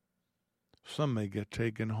 some may get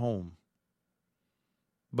taken home.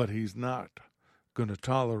 But he's not going to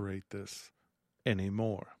tolerate this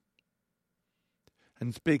anymore.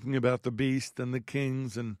 And speaking about the beast and the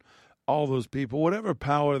kings and all those people, whatever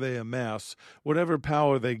power they amass, whatever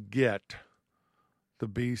power they get, the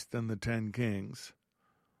beast and the 10 kings,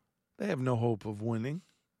 they have no hope of winning.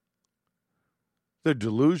 They're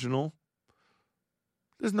delusional.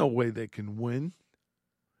 There's no way they can win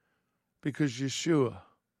because Yeshua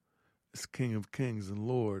is King of kings and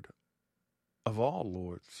Lord of all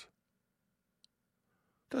lords.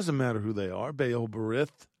 Doesn't matter who they are, Baal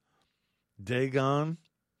Berith, Dagon,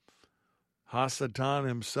 Hasatan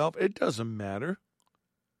himself, it doesn't matter.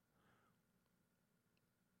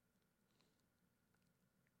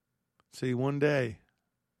 See, one day,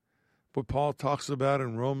 what Paul talks about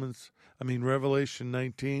in Revelation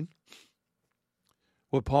 19,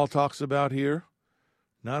 what Paul talks about here,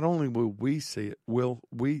 not only will we see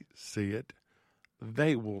it,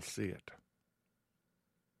 they will see it.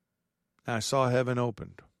 I saw heaven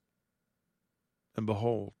opened, and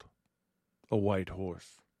behold, a white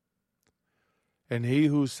horse. And he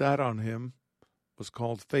who sat on him was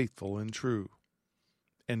called Faithful and True,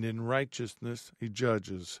 and in righteousness he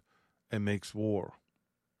judges and makes war.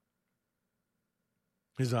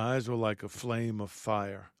 His eyes were like a flame of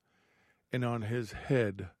fire, and on his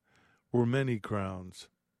head were many crowns.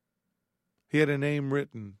 He had a name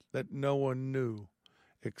written that no one knew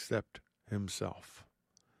except himself.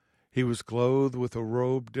 He was clothed with a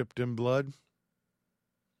robe dipped in blood,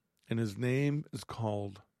 and his name is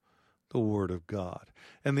called the Word of God.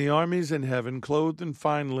 And the armies in heaven, clothed in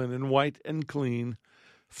fine linen, white and clean,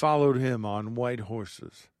 followed him on white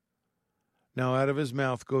horses. Now out of his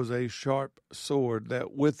mouth goes a sharp sword,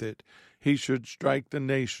 that with it he should strike the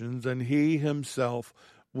nations, and he himself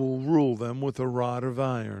will rule them with a rod of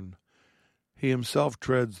iron. He himself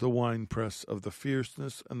treads the winepress of the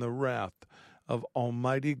fierceness and the wrath of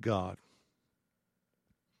Almighty God.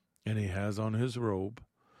 And he has on his robe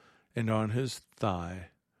and on his thigh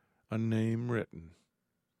a name written,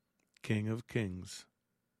 King of Kings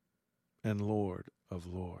and Lord of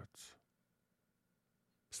Lords.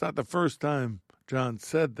 It's not the first time John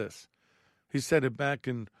said this. He said it back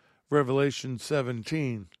in Revelation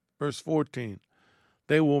 17, verse 14.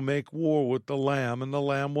 They will make war with the Lamb, and the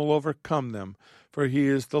Lamb will overcome them, for he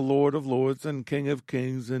is the Lord of Lords and King of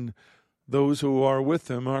Kings, and those who are with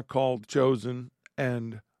him are called, chosen,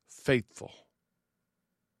 and faithful.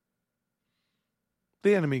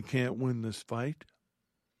 The enemy can't win this fight.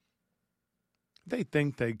 They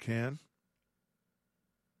think they can,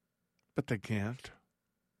 but they can't.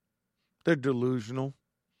 They're delusional.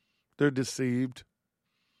 They're deceived.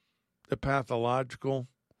 They're pathological.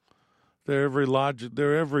 They're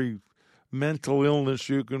every mental illness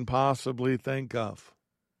you can possibly think of.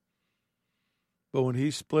 But when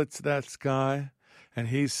he splits that sky and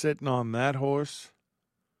he's sitting on that horse,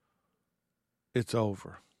 it's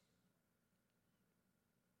over.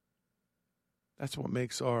 That's what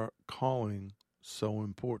makes our calling so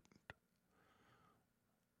important.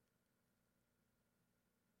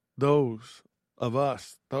 Those of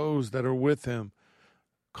us, those that are with him,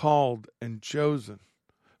 called and chosen,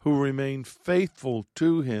 who remain faithful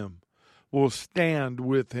to him, will stand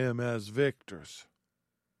with him as victors.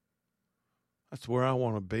 That's where I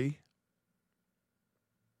want to be.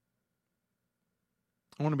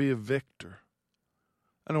 I want to be a victor.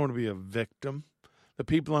 I don't want to be a victim. The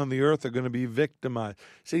people on the earth are going to be victimized.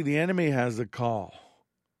 See, the enemy has a call.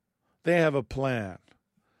 They have a plan.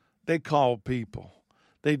 They call people.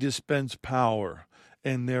 They dispense power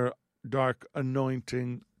and their dark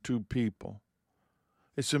anointing to people.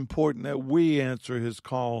 It's important that we answer his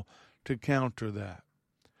call to counter that.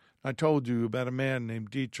 I told you about a man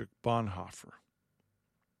named Dietrich Bonhoeffer.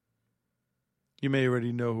 You may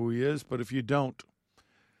already know who he is, but if you don't,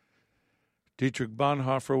 Dietrich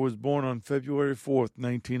Bonhoeffer was born on February 4th,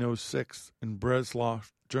 1906, in Breslau,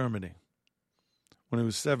 Germany. When he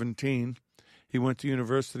was 17, he went to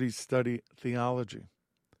university to study theology.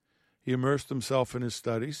 He immersed himself in his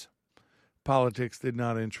studies. Politics did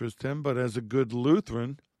not interest him, but as a good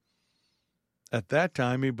Lutheran, at that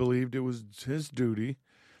time he believed it was his duty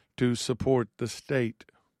to support the state.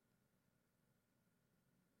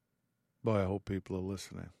 Boy, I hope people are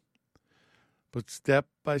listening. But step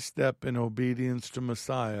by step, in obedience to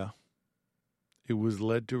Messiah, he was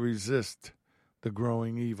led to resist the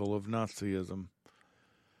growing evil of Nazism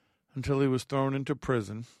until he was thrown into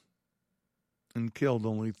prison and killed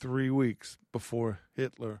only 3 weeks before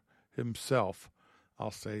Hitler himself,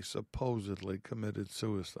 I'll say, supposedly committed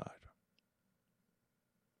suicide.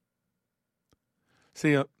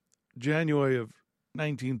 See, January of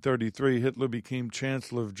 1933, Hitler became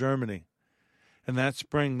Chancellor of Germany. And that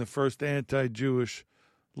spring, the first anti-Jewish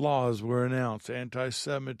laws were announced.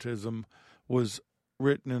 Anti-Semitism was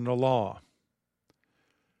written into law.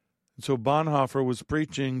 And so Bonhoeffer was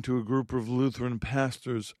preaching to a group of Lutheran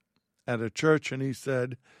pastors at a church, and he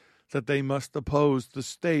said that they must oppose the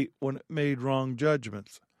state when it made wrong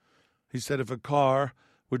judgments. He said if a car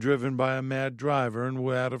were driven by a mad driver and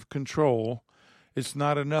were out of control, it's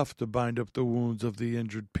not enough to bind up the wounds of the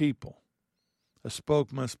injured people. A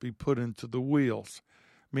spoke must be put into the wheels,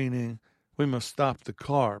 meaning we must stop the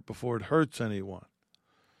car before it hurts anyone.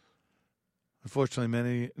 Unfortunately,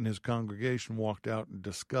 many in his congregation walked out in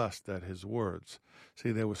disgust at his words.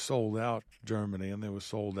 See, they were sold out to Germany and they were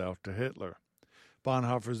sold out to Hitler.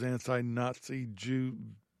 Bonhoeffer's anti-Nazi Jew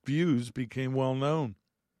views became well known.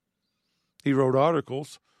 He wrote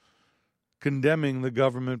articles condemning the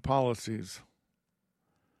government policies.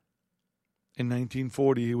 In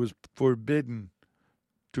 1940, he was forbidden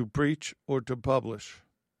to preach or to publish.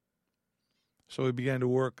 So he began to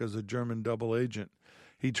work as a German double agent.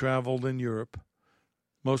 He traveled in Europe,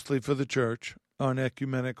 mostly for the church, on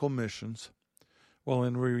ecumenical missions, while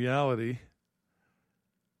in reality,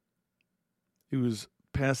 he was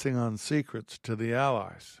passing on secrets to the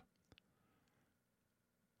Allies,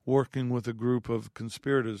 working with a group of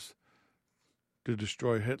conspirators to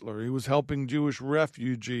destroy Hitler. He was helping Jewish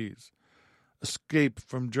refugees escape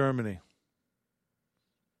from Germany.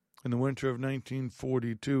 In the winter of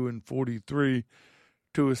 1942 and 43,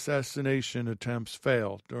 2 assassination attempts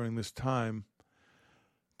failed. During this time,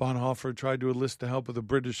 Bonhoeffer tried to enlist the help of the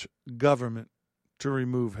British government to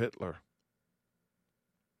remove Hitler.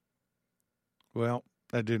 Well,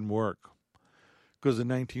 that didn't work, because in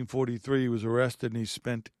 1943 he was arrested and he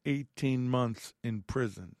spent 18 months in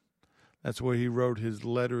prison. That's where he wrote his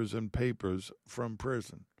letters and papers from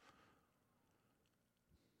prison.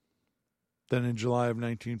 Then in July of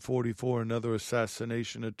 1944, another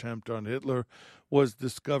assassination attempt on Hitler was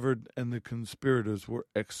discovered and the conspirators were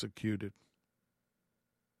executed.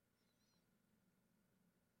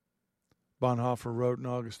 Bonhoeffer wrote in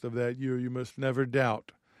August of that year, "You must never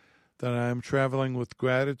doubt that I am traveling with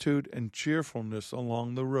gratitude and cheerfulness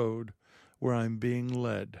along the road where I am being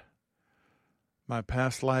led. My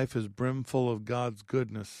past life is brimful of God's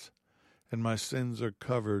goodness, and my sins are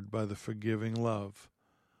covered by the forgiving love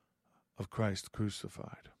of Christ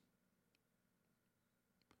crucified."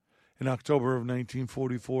 In October of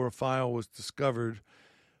 1944, a file was discovered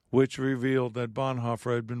which revealed that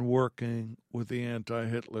Bonhoeffer had been working with the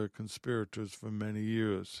anti-Hitler conspirators for many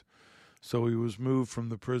years. So he was moved from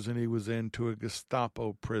the prison he was in to a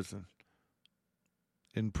Gestapo prison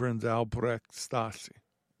in Prinz Albrecht Stasi.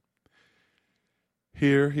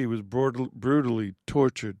 Here he was brutally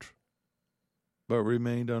tortured, but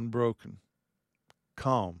remained unbroken,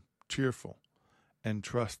 calm, cheerful, and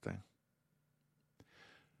trusting.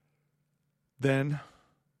 Then,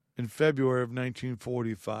 in February of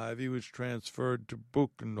 1945, he was transferred to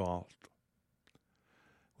Buchenwald,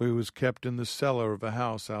 where he was kept in the cellar of a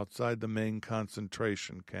house outside the main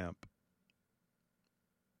concentration camp.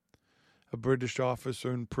 A British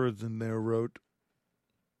officer in prison there wrote,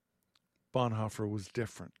 Bonhoeffer was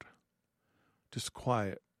different, just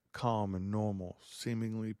quiet, calm, and normal,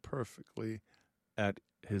 seemingly perfectly at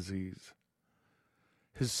his ease.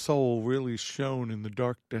 His soul really shone in the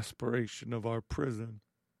dark desperation of our prison.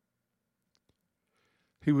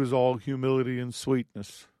 He was all humility and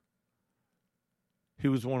sweetness. He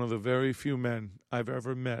was one of the very few men I've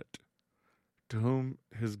ever met to whom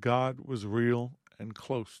his God was real and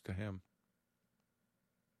close to him.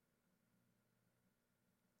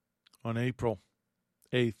 On April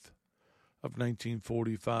 8th of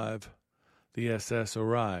 1945, the SS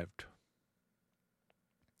arrived.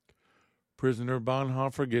 "Prisoner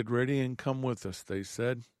Bonhoeffer, get ready and come with us," they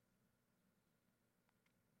said.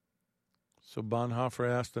 So Bonhoeffer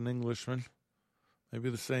asked an Englishman, maybe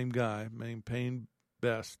the same guy, named Payne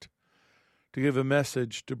Best, to give a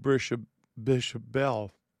message to Bishop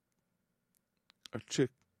Bell of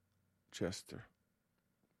Chichester.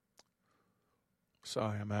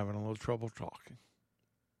 Sorry, I'm having a little trouble talking.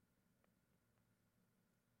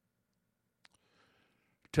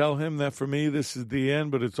 Tell him that for me this is the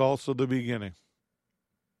end, but it's also the beginning.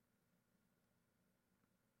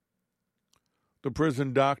 The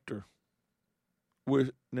prison doctor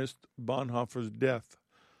witnessed Bonhoeffer's death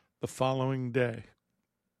the following day.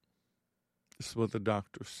 This is what the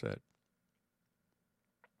doctor said.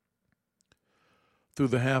 "Through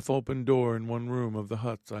the half-open door in one room of the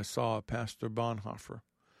huts, I saw Pastor Bonhoeffer,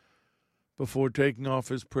 before taking off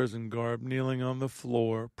his prison garb, kneeling on the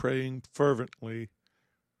floor, praying fervently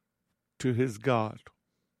to his God.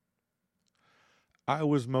 I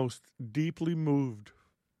was most deeply moved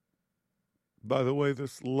by the way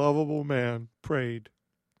this lovable man prayed,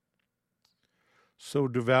 so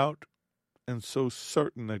devout and so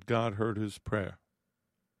certain that God heard his prayer.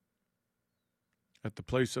 At the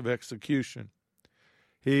place of execution,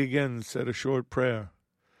 he again said a short prayer,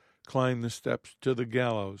 climbed the steps to the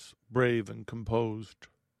gallows, brave and composed.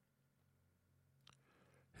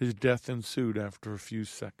 His death ensued after a few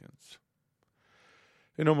seconds.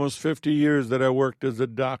 In almost 50 years that I worked as a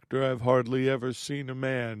doctor, I've hardly ever seen a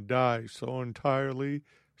man die so entirely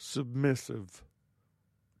submissive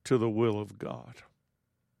to the will of God.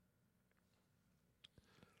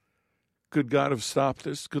 Could God have stopped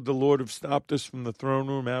this? Could the Lord have stopped this from the throne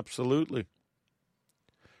room? Absolutely.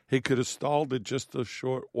 He could have stalled it just a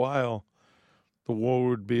short while. The war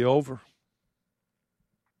would be over.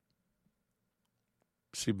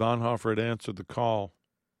 See, Bonhoeffer had answered the call.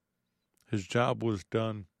 His job was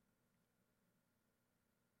done.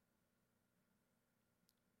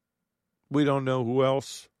 We don't know who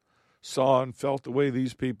else saw and felt the way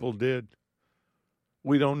these people did.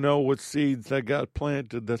 We don't know what seeds that got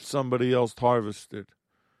planted that somebody else harvested.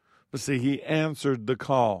 But see, he answered the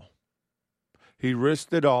call. He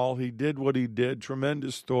risked it all. He did what he did.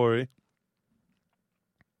 Tremendous story.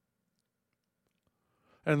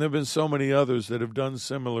 And there have been so many others that have done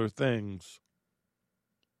similar things.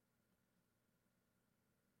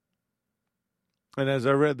 And as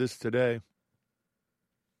I read this today,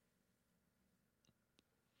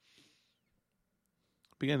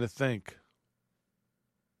 I began to think,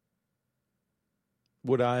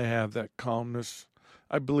 would I have that calmness?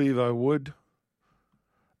 I believe I would.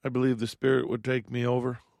 I believe the Spirit would take me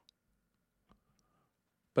over.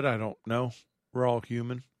 But I don't know. We're all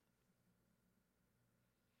human.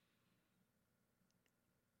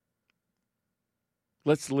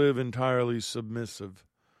 Let's live entirely submissive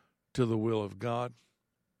to the will of God.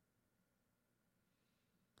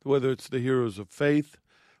 Whether it's the heroes of faith,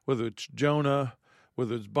 whether it's Jonah,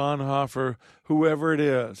 whether it's Bonhoeffer, whoever it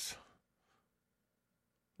is,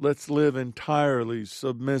 let's live entirely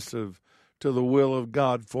submissive to the will of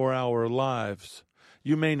God for our lives.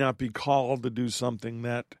 You may not be called to do something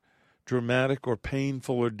that dramatic or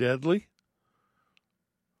painful or deadly,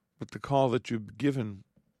 but the call that you've given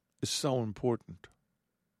is so important.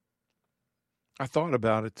 I thought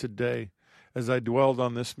about it today as I dwelled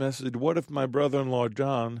on this message. What if my brother-in-law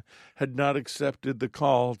John had not accepted the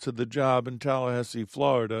call to the job in Tallahassee,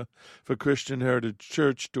 Florida for Christian Heritage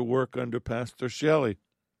Church to work under Pastor Shelley?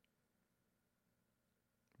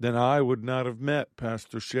 Then I would not have met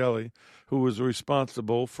Pastor Shelley, who was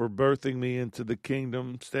responsible for birthing me into the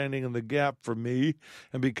kingdom, standing in the gap for me,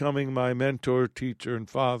 and becoming my mentor, teacher, and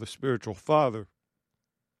father, spiritual father.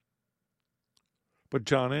 But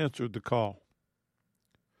John answered the call,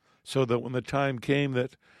 so that when the time came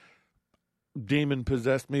that demon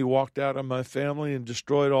possessed me, walked out of my family and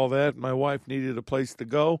destroyed all that, my wife needed a place to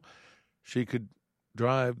go, she could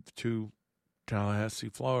drive to Tallahassee,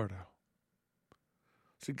 Florida.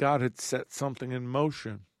 See, God had set something in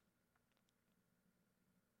motion.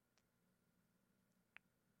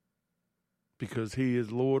 Because he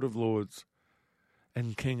is Lord of lords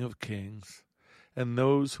and King of kings. And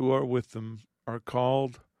those who are with him are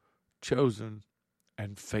called, chosen,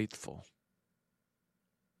 and faithful.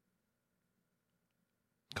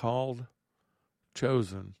 Called,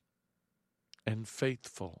 chosen, and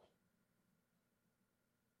faithful.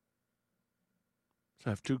 So I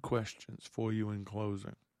have two questions for you in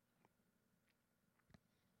closing.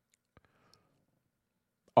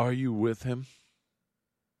 Are you with him?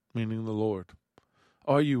 Meaning the Lord.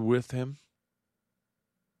 Are you with him?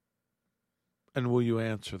 And will you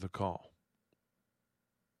answer the call?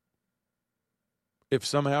 If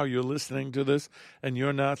somehow you're listening to this and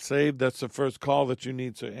you're not saved, that's the first call that you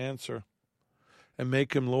need to answer and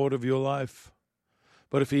make him Lord of your life.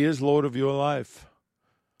 But if he is Lord of your life,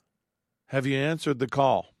 have you answered the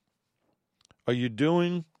call? Are you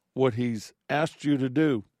doing what he's asked you to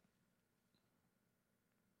do?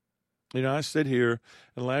 You know, I sit here,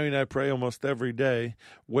 and Larry and I pray almost every day,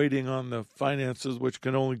 waiting on the finances, which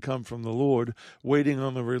can only come from the Lord, waiting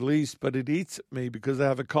on the release, but it eats at me because I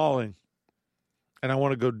have a calling, and I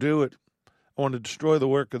want to go do it. I want to destroy the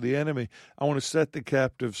work of the enemy. I want to set the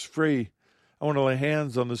captives free. I want to lay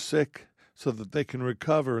hands on the sick so that they can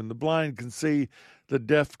recover, and the blind can see, the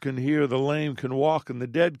deaf can hear, the lame can walk, and the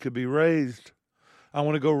dead can be raised. I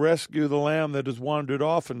want to go rescue the lamb that has wandered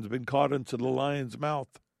off and has been caught into the lion's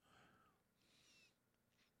mouth.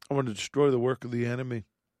 I want to destroy the work of the enemy.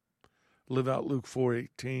 Live out Luke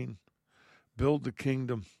 4:18. Build the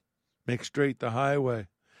kingdom. Make straight the highway.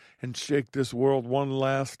 and shake this world one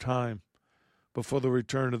last time before the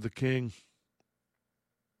return of the King.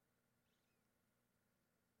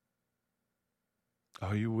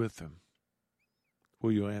 Are you with him?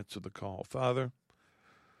 Will you answer the call? Father,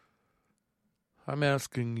 I'm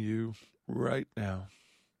asking you right now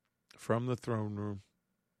from the throne room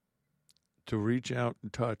to reach out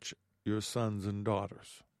and touch your sons and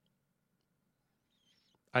daughters.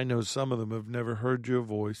 I know some of them have never heard your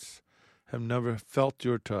voice, have never felt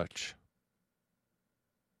your touch.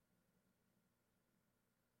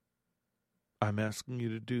 I'm asking you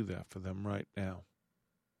to do that for them right now.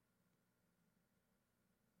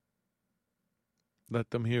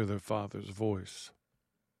 Let them hear their Father's voice.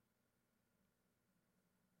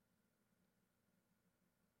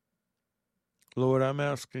 Lord, I'm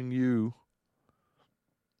asking you,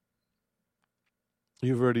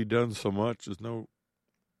 you've already done so much. There's no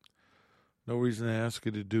reason to ask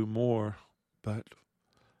you to do more, but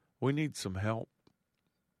we need some help.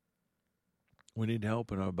 We need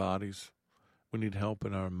help in our bodies. We need help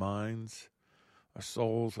in our minds, our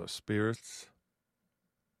souls, our spirits.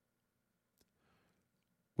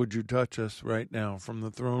 Would you touch us right now from the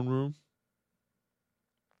throne room?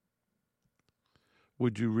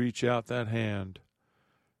 Would you reach out that hand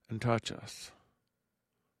and touch us?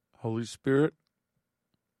 Holy Spirit,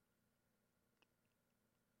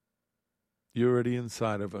 you're already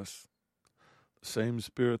inside of us. The same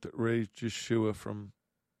Spirit that raised Yeshua from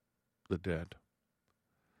the dead.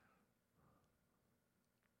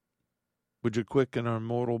 Would you quicken our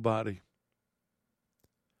mortal body?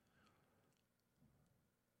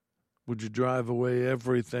 Would you drive away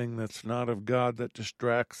everything that's not of God that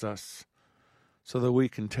distracts us so that we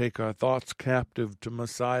can take our thoughts captive to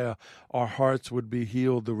Messiah? Our hearts would be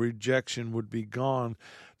healed, the rejection would be gone,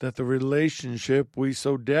 that the relationship we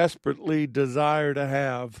so desperately desire to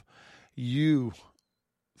have, you,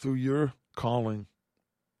 through your calling,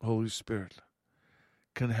 Holy Spirit,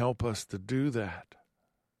 can help us to do that.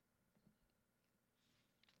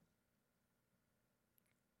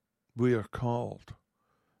 We are called,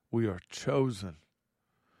 we are chosen,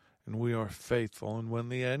 and we are faithful. And when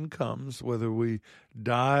the end comes, whether we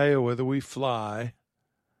die or whether we fly,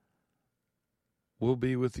 we'll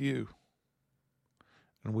be with you.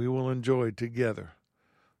 And we will enjoy together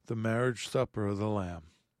the marriage supper of the Lamb.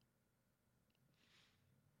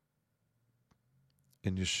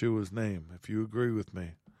 In Yeshua's name, if you agree with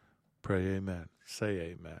me, pray amen. Say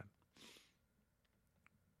amen.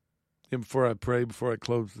 And before I pray, before I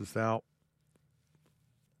close this out,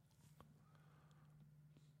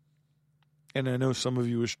 and I know some of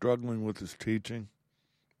you are struggling with this teaching.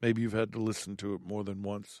 Maybe you've had to listen to it more than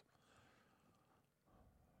once.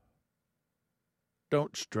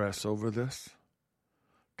 Don't stress over this.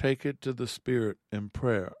 Take it to the Spirit in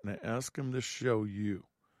prayer and ask Him to show you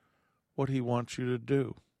what He wants you to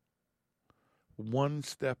do. One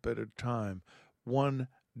step at a time, one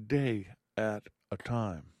day at a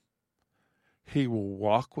time. He will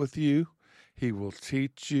walk with you. He will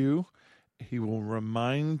teach you. He will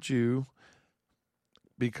remind you,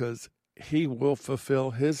 because He will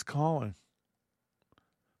fulfill His calling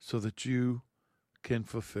so that you can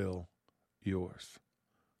fulfill yours.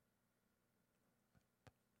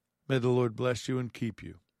 May the Lord bless you and keep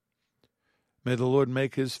you. May the Lord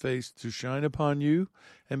make His face to shine upon you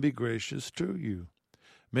and be gracious to you.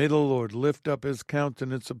 May the Lord lift up His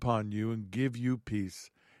countenance upon you and give you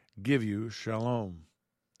peace, give you shalom.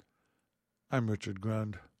 I'm Richard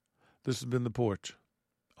Grund. This has been The Porch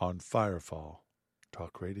on Firefall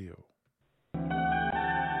Talk Radio.